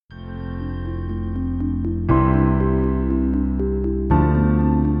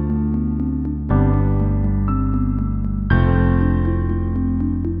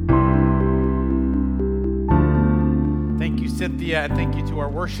Cynthia, and thank you to our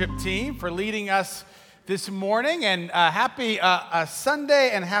worship team for leading us this morning. And happy Sunday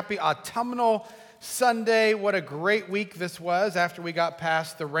and happy autumnal Sunday. What a great week this was after we got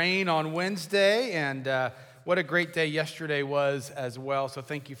past the rain on Wednesday, and what a great day yesterday was as well. So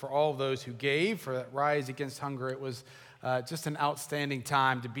thank you for all of those who gave for that Rise Against Hunger. It was just an outstanding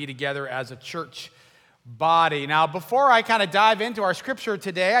time to be together as a church body. Now, before I kind of dive into our scripture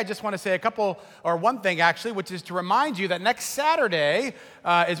today, I just want to say one thing actually, which is to remind you that next Saturday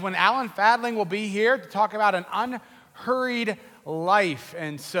is when Alan Fadling will be here to talk about an unhurried life.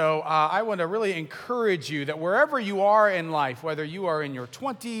 And so I want to really encourage you that wherever you are in life, whether you are in your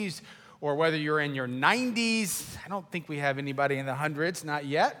 20s or whether you're in your 90s, I don't think we have anybody in the hundreds, not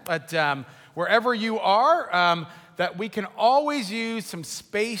yet, but wherever you are, that we can always use some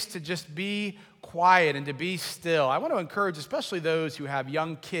space to just be quiet and to be still. I want to encourage especially those who have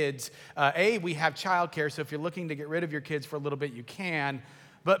young kids. We have childcare, so if you're looking to get rid of your kids for a little bit, you can.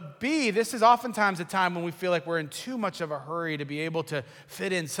 But B, this is oftentimes a time when we feel like we're in too much of a hurry to be able to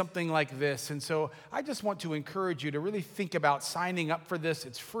fit in something like this. And so I just want to encourage you to really think about signing up for this.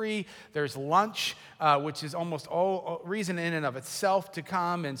 It's free. There's lunch, which is almost all reason in and of itself to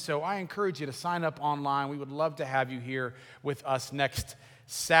come. And so I encourage you to sign up online. We would love to have you here with us next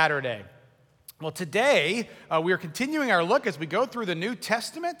Saturday. Well, today, we are continuing our look as we go through the New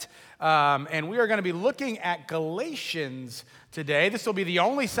Testament, and we are going to be looking at Galatians today. This will be the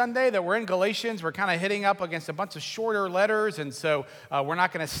only Sunday that we're in Galatians. We're kind of hitting up against a bunch of shorter letters, and so we're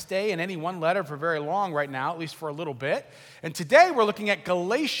not going to stay in any one letter for very long right now, at least for a little bit. And today, we're looking at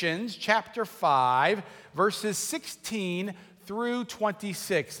Galatians chapter 5, verses 16 through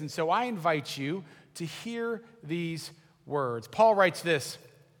 26. And so I invite you to hear these words. Paul writes this: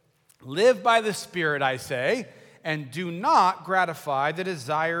 "Live by the Spirit, I say, and do not gratify the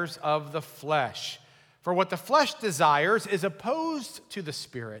desires of the flesh. For what the flesh desires is opposed to the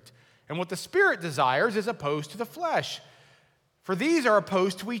Spirit, and what the Spirit desires is opposed to the flesh. For these are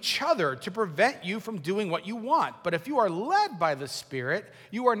opposed to each other to prevent you from doing what you want. But if you are led by the Spirit,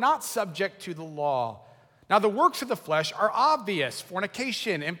 you are not subject to the law. Now the works of the flesh are obvious: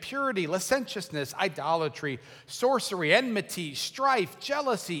 fornication, impurity, licentiousness, idolatry, sorcery, enmity, strife,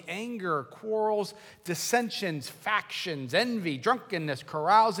 jealousy, anger, quarrels, dissensions, factions, envy, drunkenness,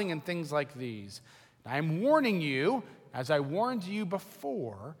 carousing, and things like these. I am warning you, as I warned you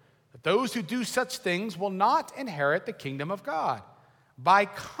before, that those who do such things will not inherit the kingdom of God. By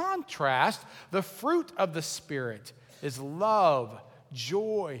contrast, the fruit of the Spirit is love,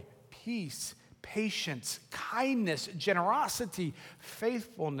 joy, peace, patience, kindness, generosity,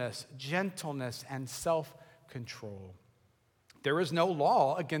 faithfulness, gentleness, and self-control. There is no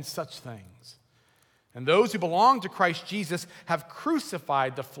law against such things. And those who belong to Christ Jesus have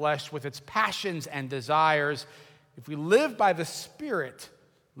crucified the flesh with its passions and desires. If we live by the Spirit,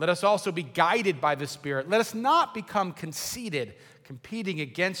 let us also be guided by the Spirit. Let us not become conceited, competing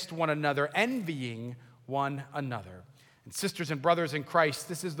against one another, envying one another." And sisters and brothers in Christ,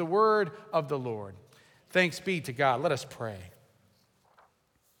 this is the word of the Lord. Thanks be to God. Let us pray.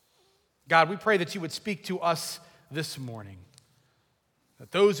 God, we pray that you would speak to us this morning.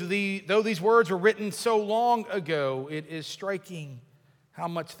 That though these words were written so long ago, it is striking how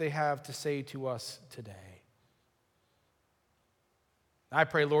much they have to say to us today. I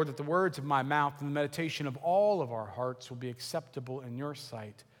pray, Lord, that the words of my mouth and the meditation of all of our hearts will be acceptable in your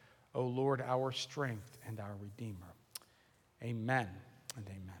sight, O Lord, our strength and our Redeemer. Amen and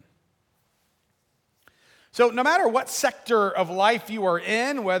amen. So no matter what sector of life you are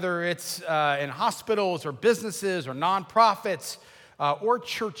in, whether it's in hospitals or businesses or nonprofits or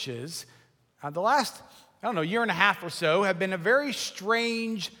churches, the last, year and a half or so have been a very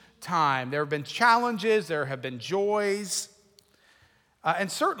strange time. There have been challenges, there have been joys.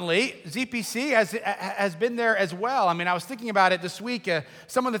 And certainly, ZPC has been there as well. I mean, I was thinking about it this week,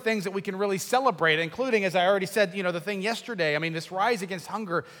 some of the things that we can really celebrate, including, as I already said, the thing yesterday. I mean, this Rise Against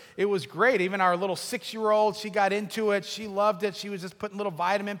Hunger, it was great. Even our little 6-year-old, she got into it. She loved it. She was just putting little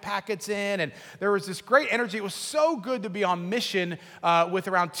vitamin packets in, and there was this great energy. It was so good to be on mission with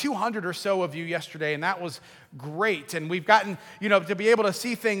around 200 or so of you yesterday, and that was great. And we've gotten, to be able to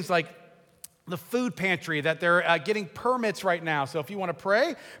see things like the food pantry, that they're getting permits right now. So if you want to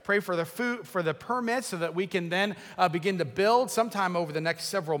pray for the food, for the permits, so that we can then begin to build sometime over the next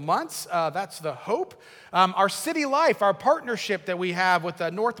several months. That's the hope. Our City Life, our partnership that we have with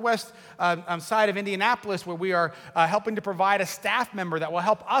the northwest side of Indianapolis, where we are helping to provide a staff member that will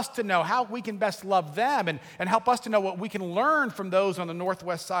help us to know how we can best love them and help us to know what we can learn from those on the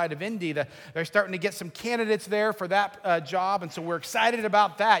northwest side of Indy. They're starting to get some candidates there for that job, and so we're excited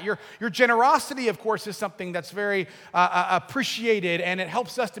about that. Your generosity generosity, of course, is something that's very appreciated, and it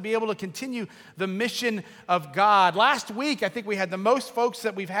helps us to be able to continue the mission of God. Last week, I think we had the most folks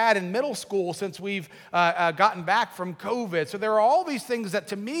that we've had in middle school since we've gotten back from COVID. So there are all these things that,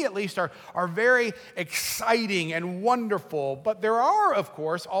 to me at least, are very exciting and wonderful. But there are, of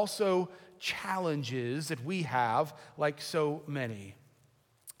course, also challenges that we have, like so many.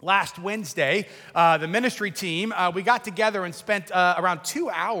 Last Wednesday, the ministry team, we got together and spent around 2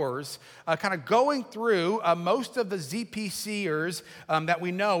 hours kind of going through most of the ZPCers that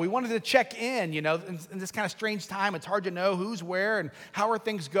we know. We wanted to check in, in this kind of strange time. It's hard to know who's where and how are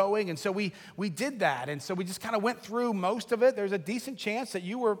things going. And so we did that. And so we just kind of went through most of it. There's a decent chance that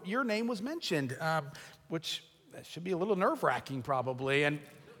your name was mentioned, which should be a little nerve-wracking probably. And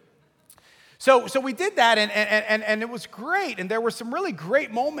So we did that, and it was great, and there were some really great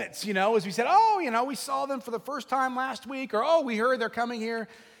moments, as we said, we saw them for the first time last week, or, we heard they're coming here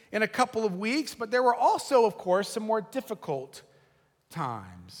in a couple of weeks, but there were also, of course, some more difficult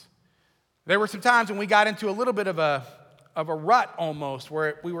times. There were some times when we got into a little bit of a rut almost,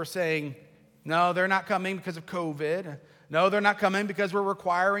 where we were saying, no, they're not coming because of COVID. No, they're not coming because we're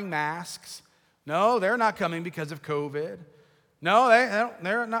requiring masks. No, they're not coming because of COVID. No,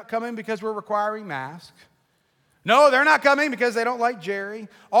 they're not coming because we're requiring masks. No, they're not coming because they don't like Jerry.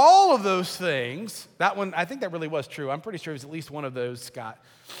 All of those things, that one, I think that really was true. I'm pretty sure it was at least one of those, Scott.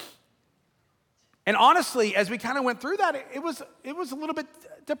 And honestly, as we kind of went through that, it was a little bit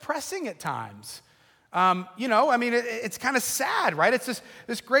depressing at times. It's kind of sad, right? It's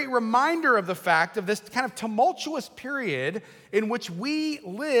this great reminder of the fact of this kind of tumultuous period in which we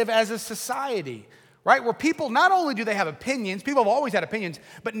live as a society. Right, where people, not only do they have opinions, people have always had opinions,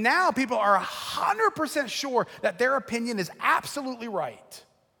 but now people are 100% sure that their opinion is absolutely right.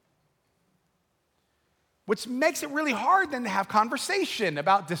 Which makes it really hard then to have conversation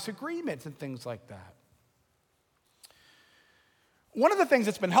about disagreements and things like that. One of the things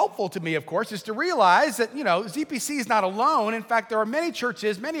that's been helpful to me, of course, is to realize that, ZPC is not alone. In fact, there are many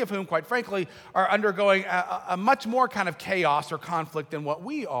churches, many of whom, quite frankly, are undergoing a much more kind of chaos or conflict than what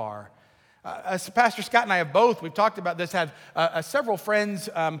we are. Pastor Scott and I have both, we've talked about this, have several friends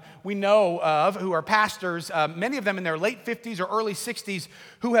we know of who are pastors, many of them in their late 50s or early 60s,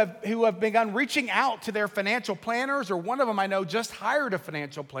 who have begun reaching out to their financial planners, or one of them I know just hired a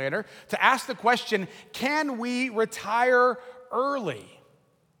financial planner to ask the question, can we retire early?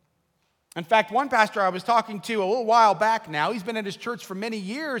 In fact, one pastor I was talking to a little while back now, he's been in his church for many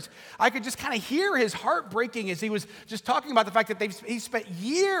years. I could just kind of hear his heart breaking as he was just talking about the fact that he's spent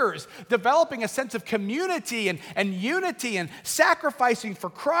years developing a sense of community and unity and sacrificing for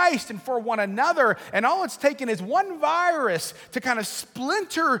Christ and for one another. And all it's taken is one virus to kind of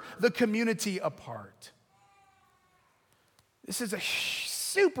splinter the community apart. This is a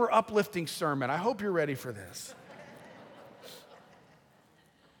super uplifting sermon. I hope you're ready for this.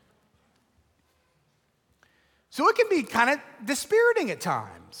 So it can be kind of dispiriting at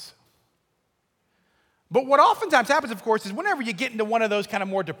times. But what oftentimes happens, of course, is whenever you get into one of those kind of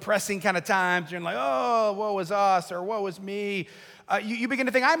more depressing kind of times, you're like, oh, woe is us, or woe is me. You begin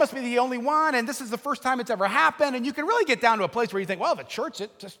to think, I must be the only one, and this is the first time it's ever happened. And you can really get down to a place where you think, well, the church,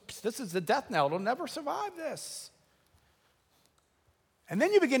 this is the death knell. It'll never survive this. And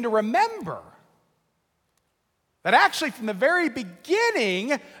then you begin to remember that actually from the very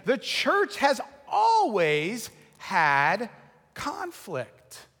beginning, the church has always had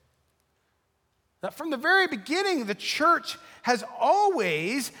conflict. That from the very beginning, the church has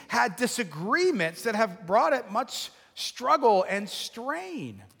always had disagreements that have brought it much struggle and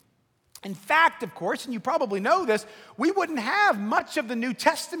strain. In fact, of course, and you probably know this, we wouldn't have much of the New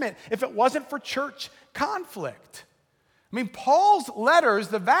Testament if it wasn't for church conflict. Paul's letters,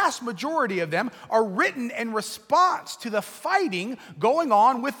 the vast majority of them, are written in response to the fighting going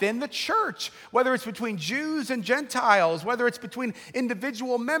on within the church, whether it's between Jews and Gentiles, whether it's between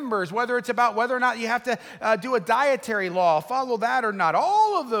individual members, whether it's about whether or not you have to do a dietary law, follow that or not.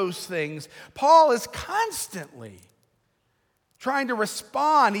 All of those things, Paul is constantly trying to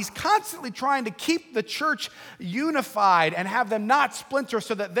respond. He's constantly trying to keep the church unified and have them not splinter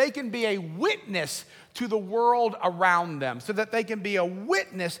so that they can be a witness to the world around them, so that they can be a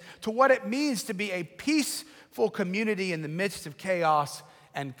witness to what it means to be a peaceful community in the midst of chaos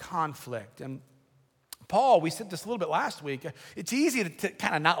and conflict. And Paul, we said this a little bit last week, it's easy to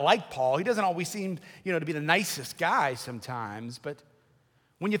kind of not like Paul. He doesn't always seem, to be the nicest guy sometimes, but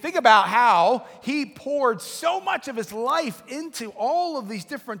when you think about how he poured so much of his life into all of these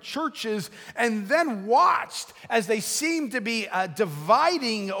different churches and then watched as they seemed to be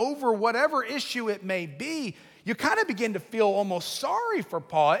dividing over whatever issue it may be, you kind of begin to feel almost sorry for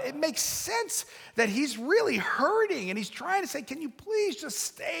Paul. It makes sense that he's really hurting and he's trying to say, can you please just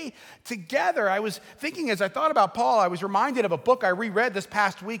stay together? I was thinking as I thought about Paul, I was reminded of a book I reread this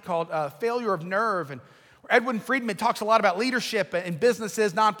past week called Failure of Nerve. And Edwin Friedman talks a lot about leadership in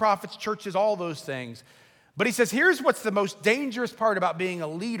businesses, nonprofits, churches, all those things. But he says, here's what's the most dangerous part about being a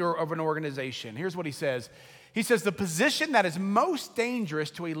leader of an organization. Here's what he says. He says, the position that is most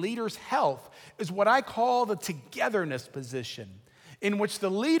dangerous to a leader's health is what I call the togetherness position, in which the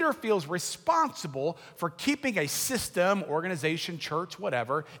leader feels responsible for keeping a system, organization, church,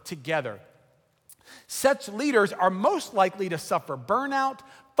 whatever, together. Such leaders are most likely to suffer burnout,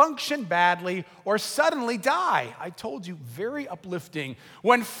 function badly, or suddenly die. I told you, very uplifting.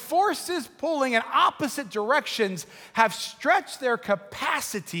 When forces pulling in opposite directions have stretched their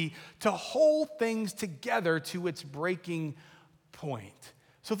capacity to hold things together to its breaking point.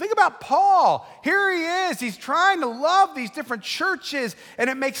 So think about Paul. Here he is. He's trying to love these different churches. And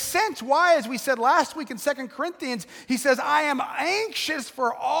it makes sense why, as we said last week in 2 Corinthians, he says, I am anxious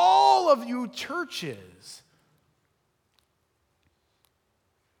for all of you churches.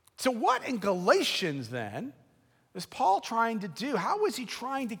 So what in Galatians then is Paul trying to do? How is he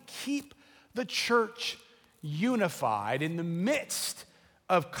trying to keep the church unified in the midst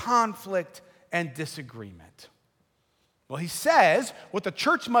of conflict and disagreement? Well, he says what the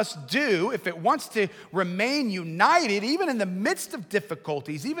church must do if it wants to remain united, even in the midst of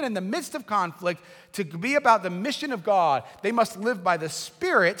difficulties, even in the midst of conflict, to be about the mission of God. They must live by the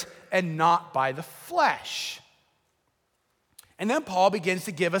Spirit and not by the flesh. And then Paul begins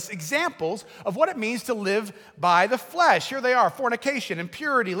to give us examples of what it means to live by the flesh. Here they are: fornication,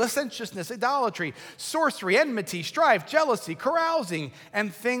 impurity, licentiousness, idolatry, sorcery, enmity, strife, jealousy, carousing,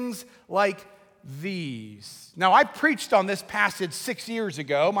 and things like these. Now, I preached on this passage 6 years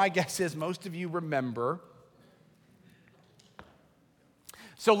ago. My guess is most of you remember.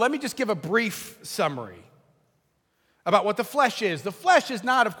 So let me just give a brief summary about what the flesh is. The flesh is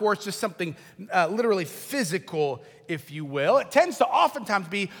not, of course, just something literally physical, if you will. It tends to oftentimes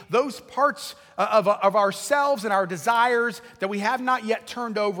be those parts of ourselves and our desires that we have not yet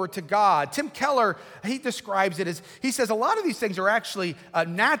turned over to God. Tim Keller, he describes it as, he says, a lot of these things are actually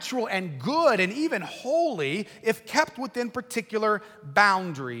natural and good and even holy if kept within particular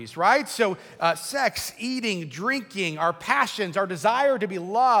boundaries, right? So sex, eating, drinking, our passions, our desire to be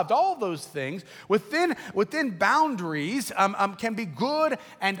loved, all those things within boundaries can be good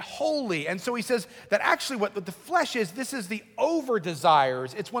and holy. And so he says that actually what the flesh is, this is the over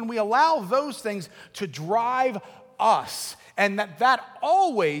desires. It's when we allow those things to drive us. And that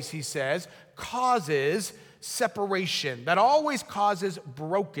always, he says, causes separation. That always causes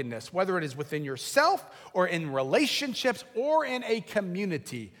brokenness, whether it is within yourself or in relationships or in a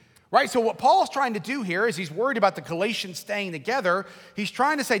community. Right? So what Paul's trying to do here is he's worried about the Galatians staying together. He's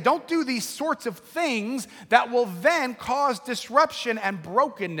trying to say, don't do these sorts of things that will then cause disruption and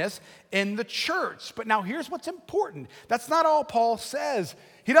brokenness in the church. But now here's what's important. That's not all Paul says.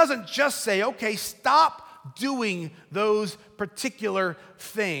 He doesn't just say, okay, stop doing those particular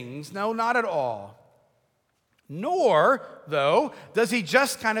things. No, not at all. Nor, though, does he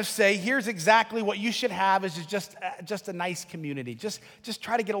just kind of say, here's exactly what you should have is just a nice community. Just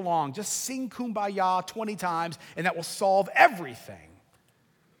try to get along. Just sing Kumbaya 20 times, and that will solve everything.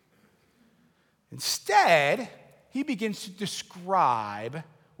 Instead, he begins to describe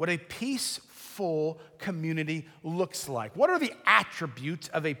what a peaceful community looks like. What are the attributes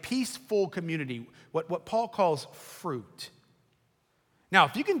of a peaceful community? What Paul calls fruit. Now,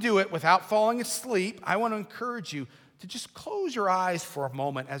 if you can do it without falling asleep, I want to encourage you to just close your eyes for a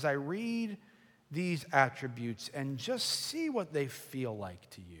moment as I read these attributes and just see what they feel like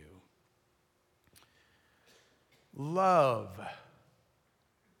to you. Love,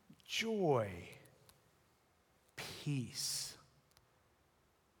 joy, peace,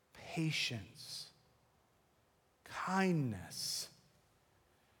 patience, kindness,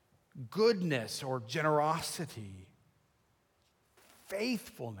 goodness or generosity,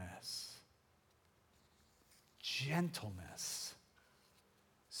 faithfulness, gentleness,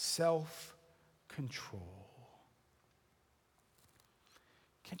 self-control.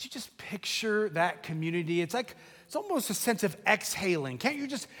 Can't you just picture that community? It's almost a sense of exhaling. Can't you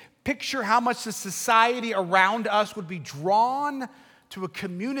just picture how much the society around us would be drawn to a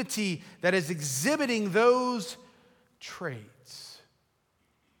community that is exhibiting those traits?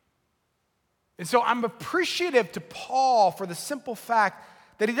 And so I'm appreciative to Paul for the simple fact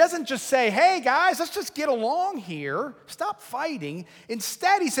that he doesn't just say, hey guys, let's just get along here, stop fighting.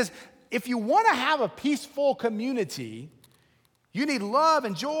 Instead, he says, if you want to have a peaceful community, You need love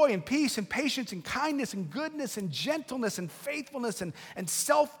and joy and peace and patience and kindness and goodness and gentleness and faithfulness and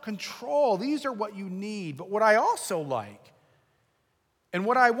self-control. These are what you need. But what I also like, and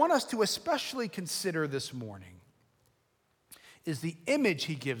what I want us to especially consider this morning, is the image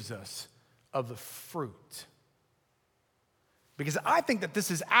he gives us of the fruit. Because I think that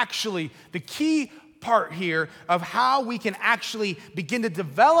this is actually the key part here of how we can actually begin to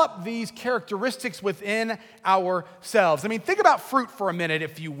develop these characteristics within ourselves. I mean, think about fruit for a minute,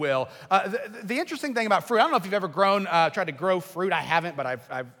 if you will. The interesting thing about fruit, I don't know if you've ever tried to grow fruit. I haven't, but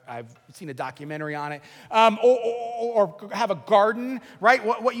I've seen a documentary on it. Or have a garden, right?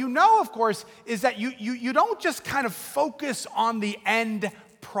 What you know, of course, is that you don't just kind of focus on the end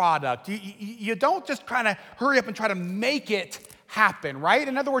product. You don't just kind of hurry up and try to make it happen, right?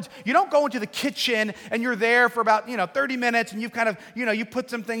 In other words, you don't go into the kitchen and you're there for about, 30 minutes and you've kind of, you put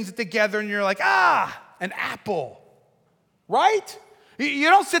some things together and you're like, an apple, right? You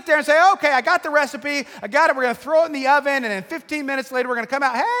don't sit there and say, okay, I got the recipe, I got it, we're going to throw it in the oven, and then 15 minutes later we're going to come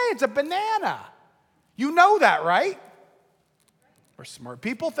out, hey, it's a banana. You know that, right? We're smart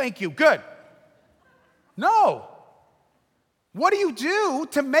people, thank you, good. No. What do you do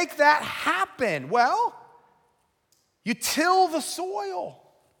to make that happen? Well, you till the soil.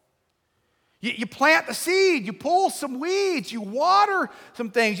 You plant the seed. You pull some weeds. You water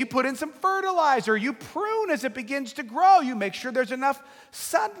some things. You put in some fertilizer. You prune as it begins to grow. You make sure there's enough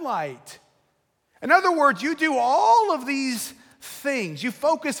sunlight. In other words, you do all of these things. You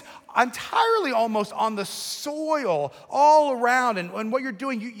focus entirely almost on the soil all around. And what you're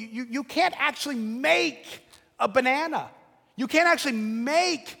doing, you can't actually make a banana. You can't actually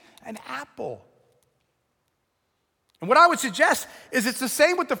make an apple. And what I would suggest is it's the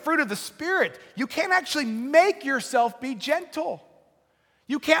same with the fruit of the Spirit. You can't actually make yourself be gentle.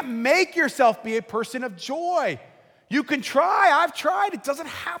 You can't make yourself be a person of joy. You can try. I've tried. It doesn't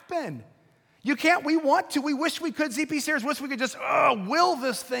happen. You can't. We want to. We wish we could. ZP Sears wish we could just will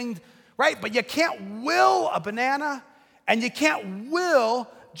this thing, right? But you can't will a banana, and you can't will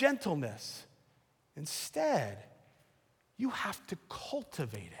gentleness. Instead, you have to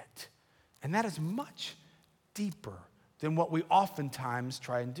cultivate it. And that is much deeper than what we oftentimes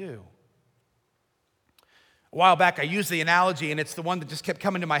try and do. A while back, I used the analogy, and it's the one that just kept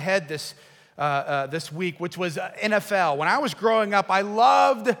coming to my head this week, which was NFL. When I was growing up, I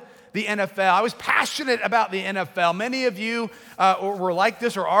loved the NFL. I was passionate about the NFL. Many of you were like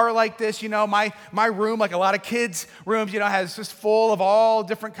this or are like this. My room, like a lot of kids' rooms, has just full of all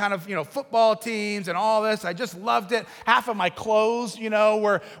different kind of, football teams and all this. I just loved it. Half of my clothes,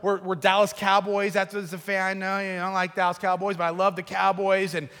 were Dallas Cowboys. That's as a fan. I know you don't like Dallas Cowboys, but I love the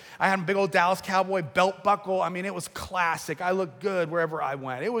Cowboys. And I had a big old Dallas Cowboy belt buckle. I mean, it was classic. I looked good wherever I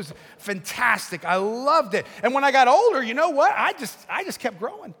went. It was fantastic. I loved it. And when I got older, you know what? I just kept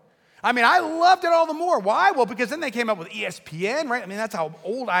growing. I mean, I loved it all the more. Why? Well, because then they came up with ESPN, right? I mean, that's how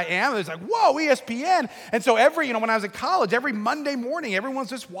old I am. It was like, whoa, ESPN. And so when I was in college, every Monday morning, everyone's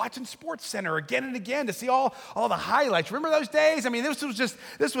just watching SportsCenter again and again to see all the highlights. Remember those days? I mean,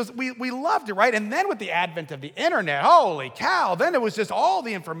 we loved it, right? And then with the advent of the internet, holy cow, then it was just all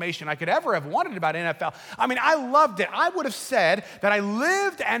the information I could ever have wanted about NFL. I mean, I loved it. I would have said that I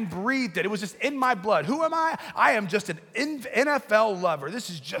lived and breathed it. It was just in my blood. Who am I? I am just an NFL lover. This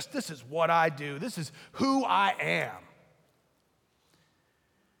is what I do. This is who I am.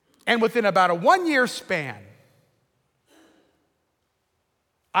 And within about a 1-year span,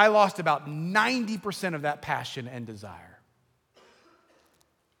 I lost about 90% of that passion and desire.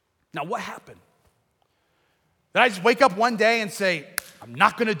 Now, what happened? Did I just wake up one day and say, I'm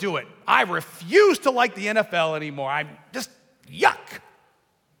not going to do it. I refuse to like the NFL anymore. I'm just yuck.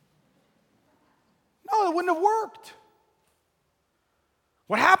 No, it wouldn't have worked.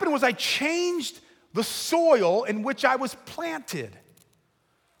 What happened was I changed the soil in which I was planted,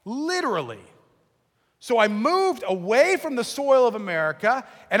 literally. So I moved away from the soil of America,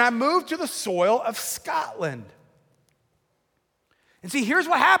 and I moved to the soil of Scotland. And see, here's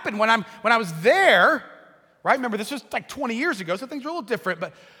what happened when I was there, right? Remember, this was like 20 years ago, so things were a little different,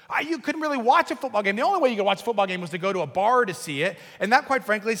 but you couldn't really watch a football game. The only way you could watch a football game was to go to a bar to see it, and that, quite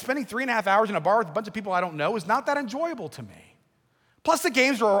frankly, spending 3.5 hours in a bar with a bunch of people I don't know is not that enjoyable to me. Plus, the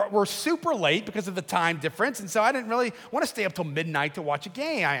games were super late because of the time difference, and so I didn't really want to stay up till midnight to watch a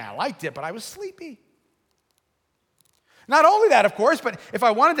game. I liked it, but I was sleepy. Not only that, of course, but if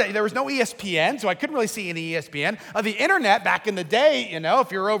I wanted to, there was no ESPN, so I couldn't really see any ESPN. The internet back in the day,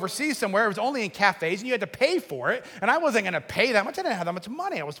 if you were overseas somewhere, it was only in cafes and you had to pay for it. And I wasn't going to pay that much. I didn't have that much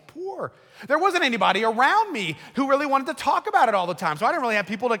money. I was poor. There wasn't anybody around me who really wanted to talk about it all the time. So I didn't really have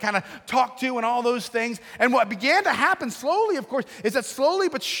people to kind of talk to and all those things. And what began to happen slowly, of course, is that slowly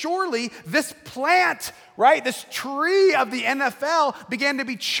but surely this plant, right, this tree of the NFL began to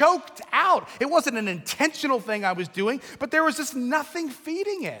be choked out. It wasn't an intentional thing I was doing, but there was just nothing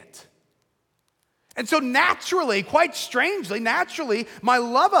feeding it. And so naturally, quite strangely, my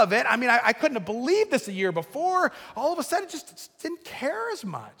love of it, I couldn't have believed this a year before. All of a sudden, just didn't care as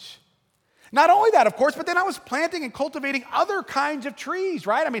much. Not only that, of course, but then I was planting and cultivating other kinds of trees,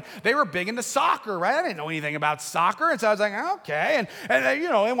 right? They were big into soccer, right? I didn't know anything about soccer, and so I was like, okay. And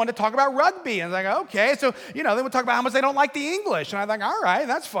they wanted to talk about rugby, and I was like, okay. So, they would talk about how much they don't like the English, and I was like, all right,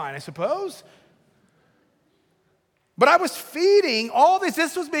 that's fine, I suppose. But I was feeding all this.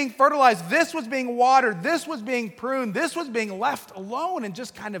 This was being fertilized. This was being watered. This was being pruned. This was being left alone and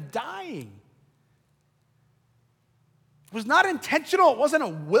just kind of dying. It was not intentional. It wasn't a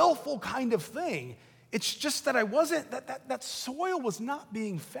willful kind of thing. It's just that I wasn't, that soil was not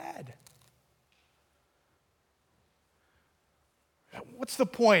being fed. What's the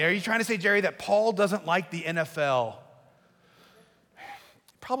point? Are you trying to say, Jerry, that Paul doesn't like the NFL?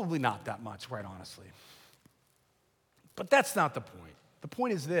 Probably not that much, quite honestly. But that's not the point. The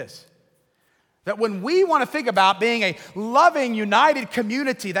point is this. That when we want to think about being a loving, united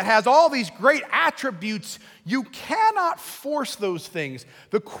community that has all these great attributes, you cannot force those things.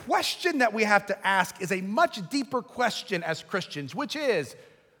 The question that we have to ask is a much deeper question as Christians, which is,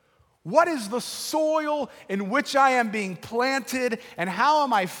 what is the soil in which I am being planted, and how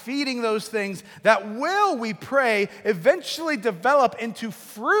am I feeding those things that will, we pray, eventually develop into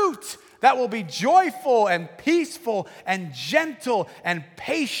fruit that will be joyful and peaceful and gentle and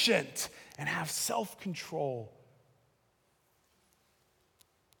patient and have self-control.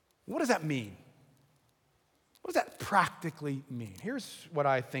 What does that mean? What does that practically mean? Here's what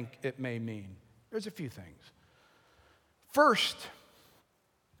I think it may mean. There's a few things. First,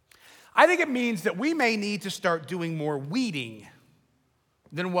 I think it means that we may need to start doing more weeding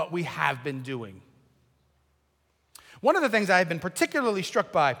than what we have been doing. One of the things I have been particularly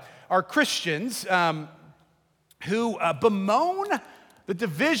struck by are Christians who bemoan the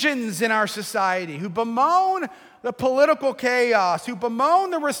divisions in our society, who bemoan the political chaos, who bemoan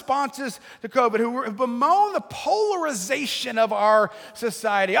the responses to COVID, who bemoan the polarization of our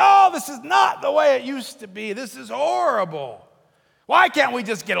society. Oh, this is not the way it used to be. This is horrible. Why can't we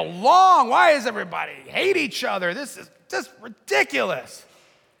just get along? Why does everybody hate each other? This is just ridiculous.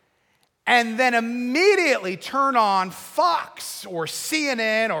 And then immediately turn on Fox or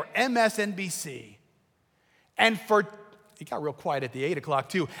CNN or MSNBC. And it got real quiet at the 8 o'clock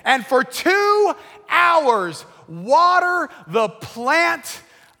too. And for 2 hours, water the plant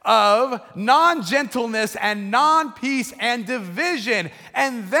of non-gentleness and non-peace and division.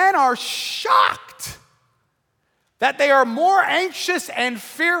 And then are shocked that they are more anxious and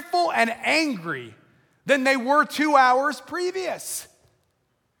fearful and angry than they were 2 hours previous.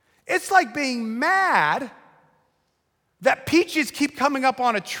 It's like being mad that peaches keep coming up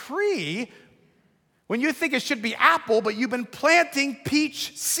on a tree when you think it should be apple, but you've been planting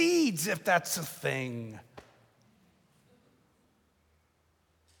peach seeds, if that's a thing.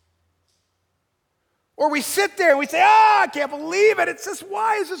 Or we sit there and we say, I can't believe it. It's just,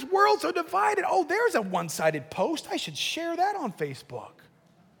 why is this world so divided? Oh, there's a one-sided post. I should share that on Facebook.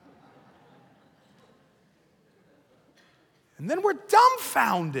 And then we're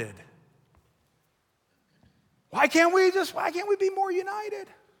dumbfounded. Why can't we be more united?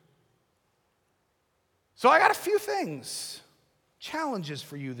 So I got a few challenges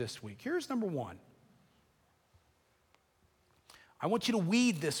for you this week. Here's number one. I want you to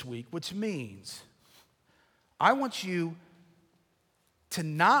weed this week, which means I want you to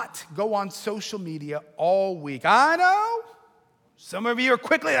not go on social media all week. I know some of you are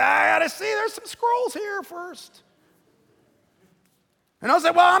quickly, I gotta see, there's some scrolls here first. And I was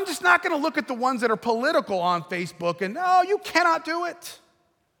like, well, I'm just not going to look at the ones that are political on Facebook. And no, you cannot do it.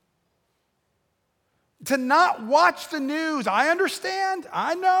 To not watch the news. I understand.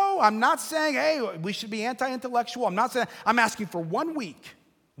 I know. I'm not saying, hey, we should be anti-intellectual. I'm not saying, I'm asking for 1 week.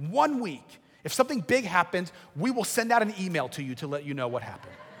 1 week. If something big happens, we will send out an email to you to let you know what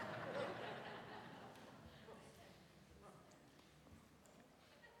happened.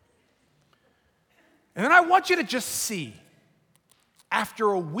 And then I want you to just see.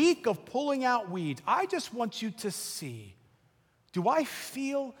 After a week of pulling out weeds, I just want you to see, do I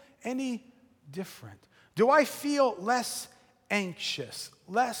feel any different? Do I feel less anxious,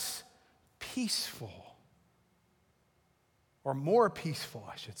 less peaceful? Or more peaceful,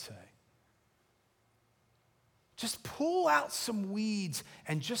 I should say. Just pull out some weeds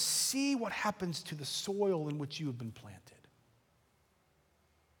and just see what happens to the soil in which you have been planted.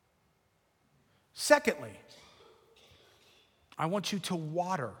 Secondly, I want you to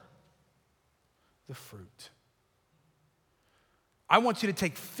water the fruit. I want you to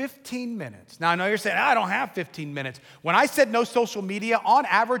take 15 minutes. Now, I know you're saying, I don't have 15 minutes. When I said no social media, on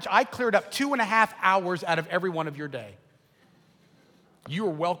average, I cleared up 2.5 hours out of every one of your day. You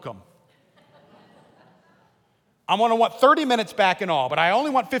are welcome. I'm going to want 30 minutes back and all, but I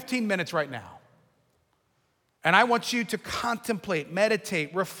only want 15 minutes right now. And I want you to contemplate,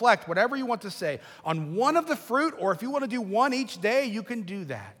 meditate, reflect, whatever you want to say, on one of the fruit, or if you want to do one each day, you can do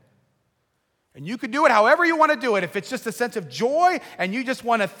that. And you can do it however you want to do it. If it's just a sense of joy and you just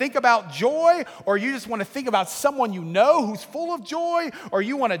want to think about joy, or you just want to think about someone you know who's full of joy, or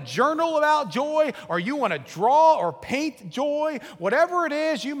you want to journal about joy, or you want to draw or paint joy, whatever it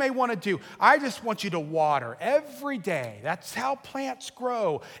is you may want to do, I just want you to water every day. That's how plants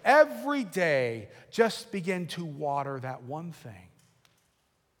grow. Every day, just begin to water that one thing.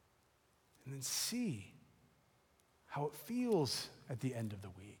 And then see how it feels at the end of the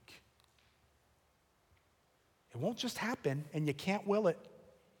week. It won't just happen, and you can't will it.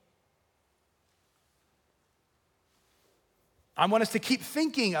 I want us to keep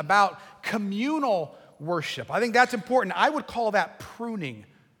thinking about communal worship. I think that's important. I would call that pruning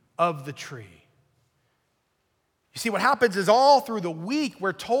of the tree. You see, what happens is all through the week,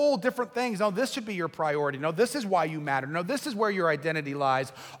 we're told different things. No, this should be your priority. No, this is why you matter. No, this is where your identity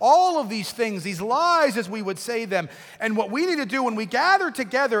lies. All of these things, these lies, as we would say them. And what we need to do when we gather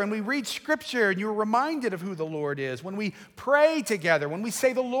together and we read Scripture and you're reminded of who the Lord is, when we pray together, when we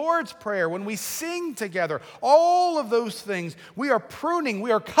say the Lord's Prayer, when we sing together, all of those things, we are pruning,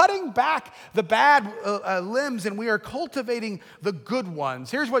 we are cutting back the bad limbs, and we are cultivating the good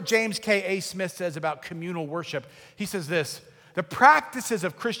ones. Here's what James K.A. Smith says about communal worship. He says this: the practices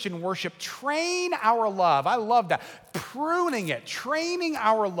of Christian worship train our love. I love that. Pruning it, training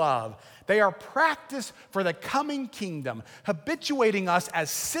our love. They are practice for the coming kingdom, habituating us as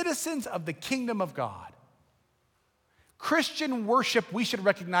citizens of the kingdom of God. Christian worship, we should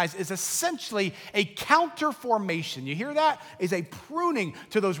recognize, is essentially a counter-formation. You hear that? Is a pruning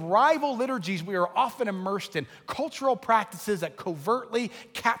to those rival liturgies we are often immersed in, cultural practices that covertly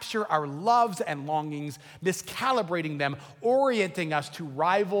capture our loves and longings, miscalibrating them, orienting us to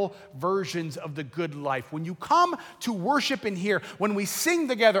rival versions of the good life. When you come to worship in here, when we sing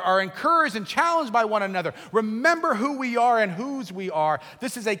together, are encouraged and challenged by one another, remember who we are and whose we are.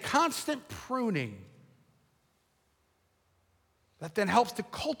 This is a constant pruning that then helps to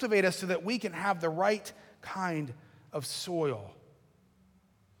cultivate us so that we can have the right kind of soil.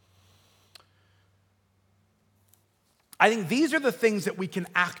 I think these are the things that we can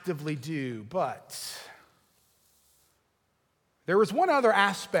actively do, but there is one other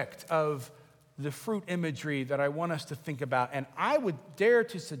aspect of the fruit imagery that I want us to think about, and I would dare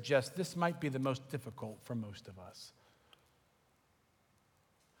to suggest this might be the most difficult for most of us.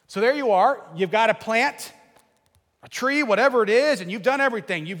 So there you are, you've got a plant, a tree, whatever it is, and you've done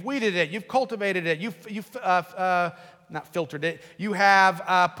everything. You've weeded it, you've cultivated it, you've not filtered it. You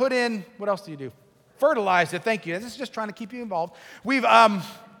have put in, what else do you do? Fertilized it, thank you. This is just trying to keep you involved. We've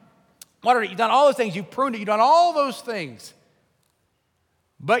watered it, you've done all those things, you've pruned it, you've done all those things.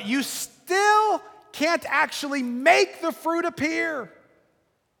 But you still can't actually make the fruit appear.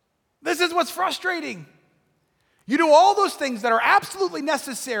 This is what's frustrating. You do all those things that are absolutely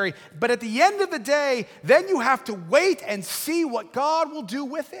necessary, but at the end of the day, then you have to wait and see what God will do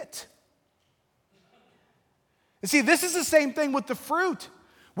with it. And see, this is the same thing with the fruit.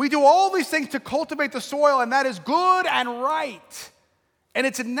 We do all these things to cultivate the soil, and that is good and right, and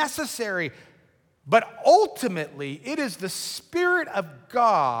it's necessary. But ultimately, it is the Spirit of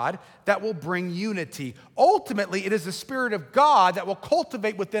God that will bring unity. Ultimately, it is the Spirit of God that will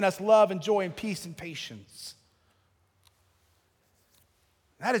cultivate within us love and joy and peace and patience.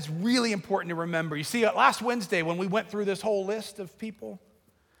 That is really important to remember. You see, last Wednesday when we went through this whole list of people,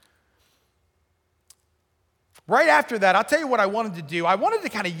 right after that, I'll tell you what I wanted to do. I wanted to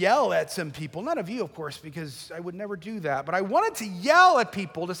kind of yell at some people. None of you, of course, because I would never do that. But I wanted to yell at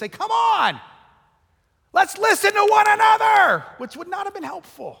people to say, come on, let's listen to one another, which would not have been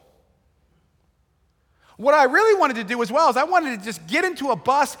helpful. What I really wanted to do as well is I wanted to just get into a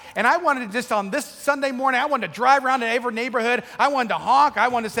bus, and I wanted to just on this Sunday morning, I wanted to drive around to every neighborhood. I wanted to honk. I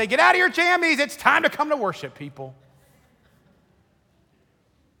wanted to say, get out of your jammies. It's time to come to worship, people.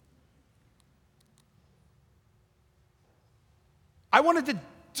 I wanted to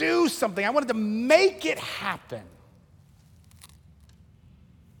do something. I wanted to make it happen.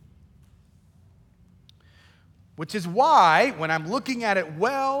 Which is why, when I'm looking at it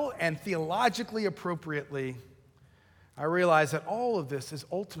well and theologically appropriately, I realize that all of this is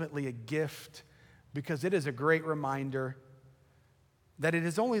ultimately a gift because it is a great reminder that it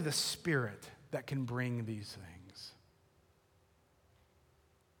is only the Spirit that can bring these things.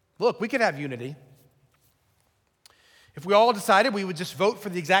 Look, we could have unity. If we all decided we would just vote for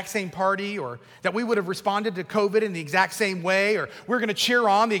the exact same party, or that we would have responded to COVID in the exact same way, or we're going to cheer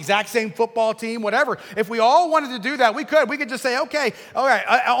on the exact same football team, whatever. If we all wanted to do that, we could. We could just say, okay, all right,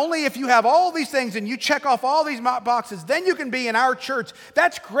 only if you have all these things and you check off all these boxes, then you can be in our church.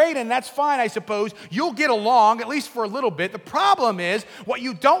 That's great and that's fine, I suppose. You'll get along, at least for a little bit. The problem is, what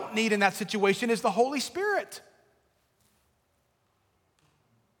you don't need in that situation is the Holy Spirit.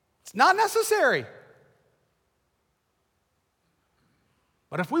 It's not necessary.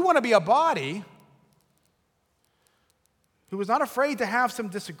 But if we want to be a body who is not afraid to have some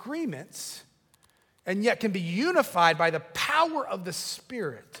disagreements and yet can be unified by the power of the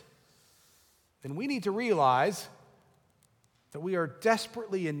Spirit, then we need to realize that we are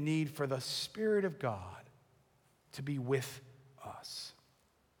desperately in need for the Spirit of God to be with us.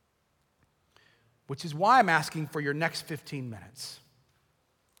 Which is why I'm asking for your next 15 minutes,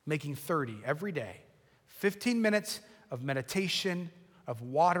 making 30 every day. 15 minutes of meditation, of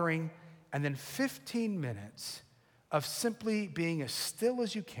watering, and then 15 minutes of simply being as still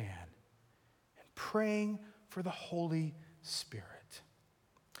as you can and praying for the Holy Spirit.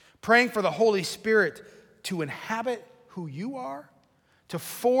 Praying for the Holy Spirit to inhabit who you are, to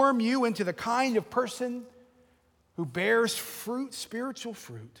form you into the kind of person who bears fruit, spiritual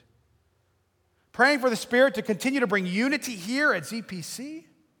fruit. Praying for the Spirit to continue to bring unity here at ZPC.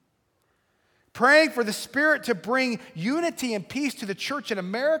 Praying for the Spirit to bring unity and peace to the church in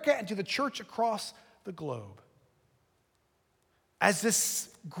America and to the church across the globe. As this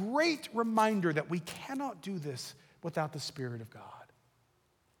great reminder that we cannot do this without the Spirit of God.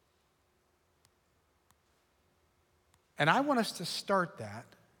 And I want us to start that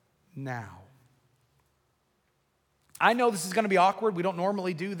now. I know this is going to be awkward. We don't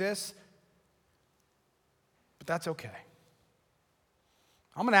normally do this. But that's okay.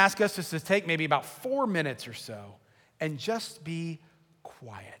 I'm going to ask us just to take maybe about 4 minutes or so and just be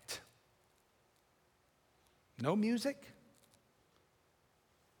quiet. No music.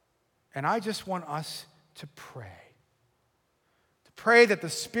 And I just want us to pray. To pray that the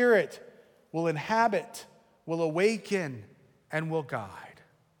Spirit will inhabit, will awaken, and will guide.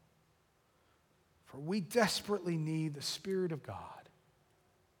 For we desperately need the Spirit of God.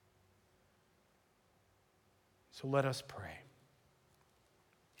 So let us pray.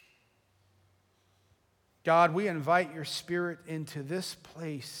 God, we invite your Spirit into this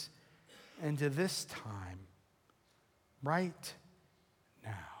place, into this time, right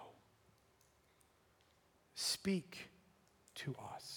now. Speak to us.